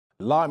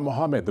Lai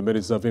Mohammed, the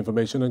Minister of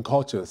Information and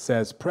Culture,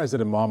 says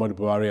President Muhammadu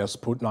Buhari has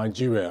put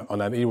Nigeria on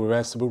an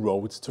irreversible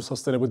road to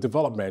sustainable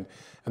development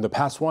in the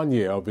past 1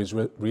 year of his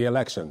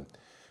re-election.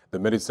 The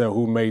minister,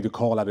 who made the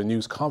call at a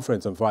news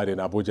conference on Friday in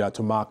Abuja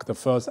to mark the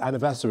first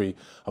anniversary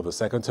of the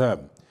second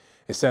term,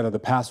 he said that the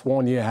past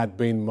 1 year had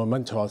been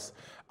momentous,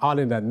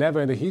 adding that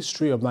never in the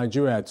history of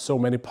Nigeria had so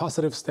many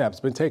positive steps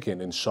been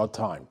taken in short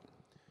time.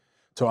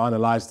 To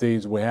analyze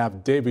these, we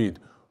have Devt,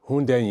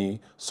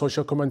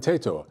 social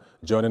commentator,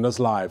 joining us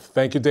live.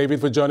 Thank you, Devt,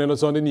 for joining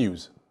us on the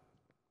news.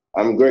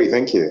 I'm great,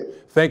 thank you.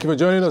 Thank you for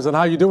joining us, and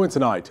how are you doing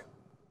tonight?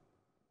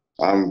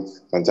 I'm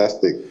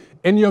fantastic.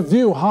 In your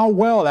view, how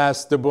well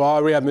has the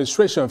Buhari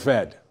administration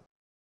fared?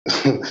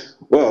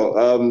 Well,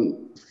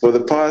 for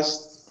the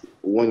past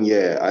 1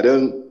 year, I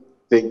don't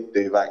think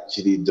they've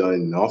actually done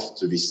enough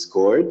to be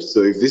scored.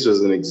 So if this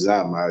was an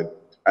exam,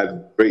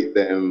 I'd rate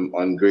them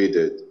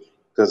ungraded,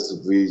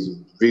 because we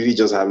really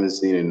just haven't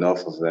seen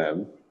enough of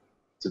them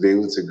to be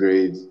able to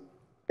grade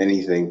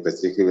anything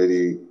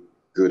particularly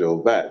good or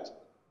bad,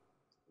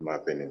 in my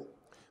opinion.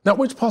 Now,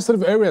 which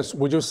positive areas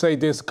would you say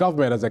this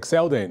government has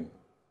excelled in?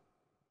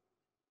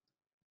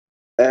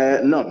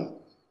 None.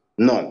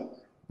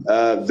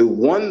 The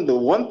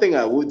one thing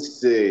I would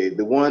say,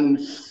 the one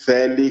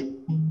fairly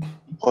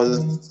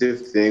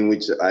positive thing,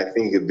 which I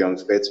think it'd be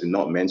unfair to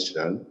not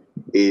mention,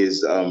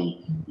 is the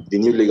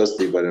new Lagos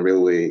State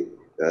Railway,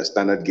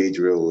 standard gauge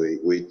railway,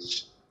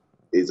 which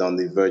is on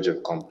the verge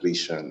of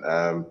completion.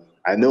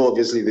 I know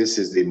obviously this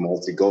is a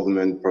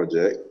multi-government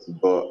project,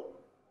 but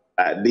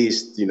at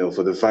least,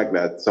 for the fact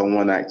that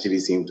someone actually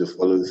seemed to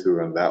follow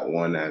through on that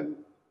one and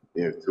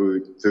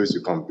through to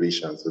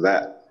completion. So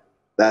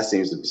that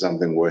seems to be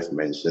something worth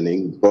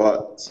mentioning.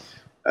 But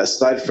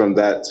aside from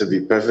that, to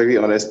be perfectly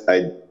honest,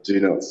 I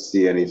do not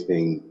see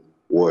anything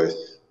worth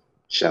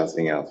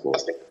shouting out for.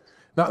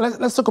 Now,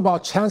 let's talk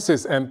about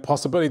chances and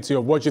possibility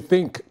of what you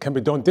think can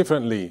be done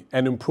differently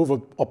and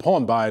improved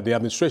upon by the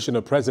administration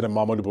of President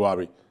Muhammadu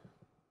Buhari.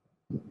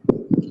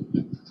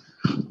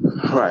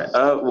 Right.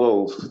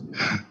 Well,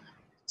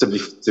 to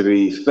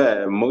be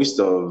fair, most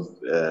of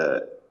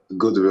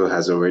goodwill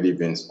has already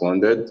been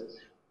squandered.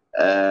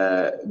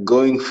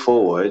 Going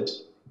forward,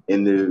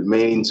 in the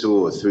remaining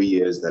 2 or 3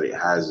 years that it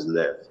has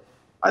left,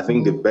 I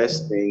think the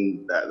best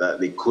thing that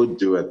they could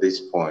do at this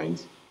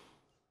point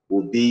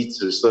would be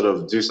to sort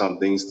of do some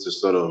things to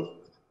sort of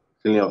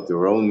clean up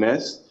their own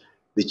mess.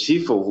 The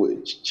chief of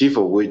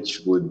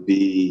which would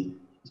be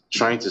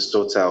trying to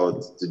sort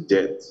out the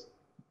debt,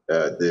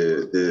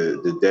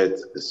 the debt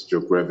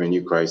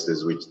revenue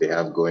crisis which they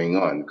have going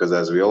on. Because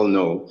as we all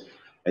know,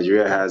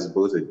 Nigeria has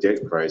both a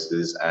debt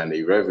crisis and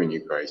a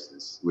revenue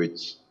crisis,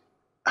 which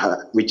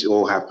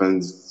all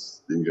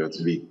happens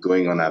to be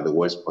going on at the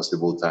worst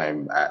possible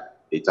time, at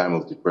a time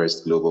of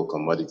depressed global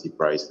commodity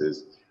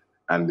prices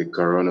and the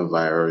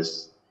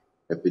coronavirus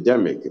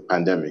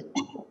pandemic.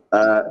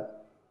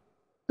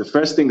 The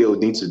first thing they would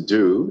need to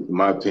do, in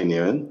my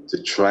opinion,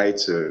 to try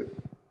to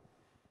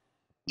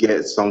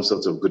get some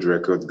sort of good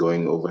record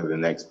going over the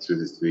next 2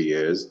 to 3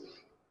 years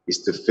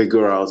is to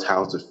figure out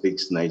how to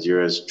fix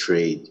Nigeria's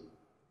trade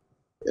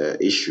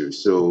issue.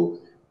 So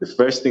the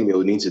first thing they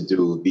would need to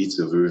do would be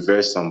to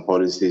reverse some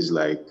policies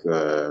like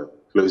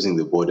closing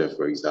the border,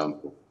 for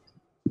example.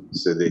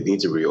 So they need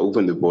to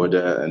reopen the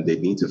border, and they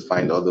need to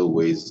find other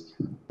ways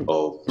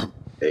of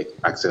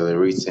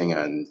accelerating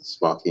and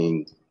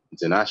sparking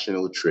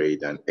international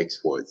trade and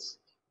exports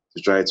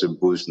to try to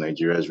boost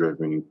Nigeria's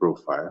revenue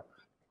profile.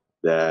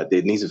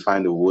 They need to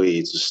find a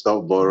way to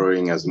stop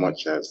borrowing as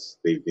much as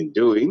they've been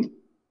doing,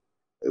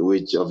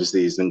 which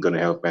obviously isn't going to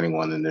help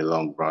anyone in the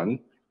long run.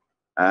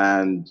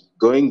 And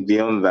going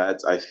beyond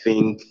that, I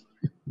think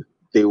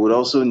they would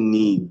also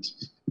need,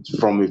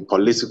 from a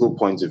political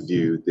point of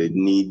view, they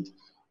need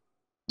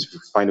to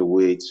find a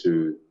way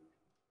to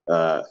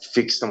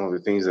fix some of the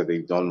things that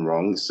they've done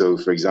wrong. So,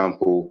 for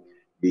example,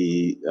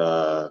 the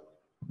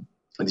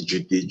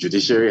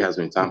judiciary has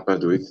been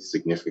tampered with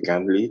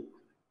significantly.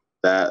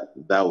 That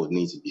would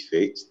need to be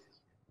fixed.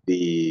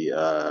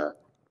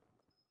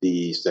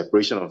 The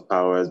separation of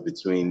powers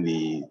between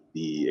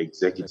the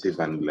executive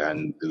and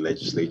the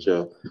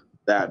legislature,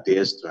 that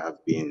appears to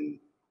have been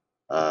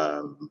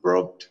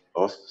rubbed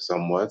off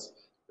somewhat.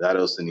 That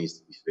also needs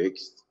to be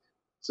fixed.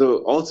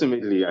 So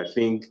ultimately, I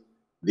think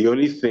the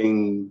only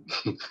things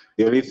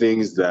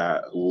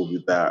that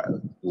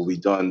will be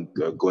done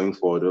going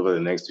forward over the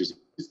next 2 to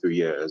 3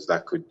 years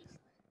that could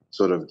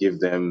sort of give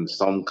them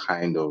some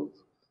kind of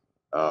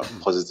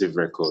positive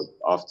record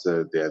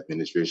after the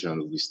administration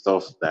will be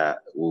stuff that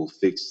will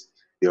fix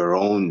their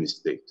own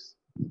mistakes.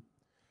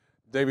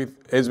 Devt,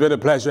 it's been a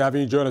pleasure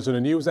having you join us on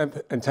the news, and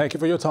thank you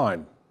for your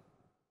time.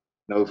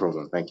 No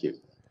problem. Thank you.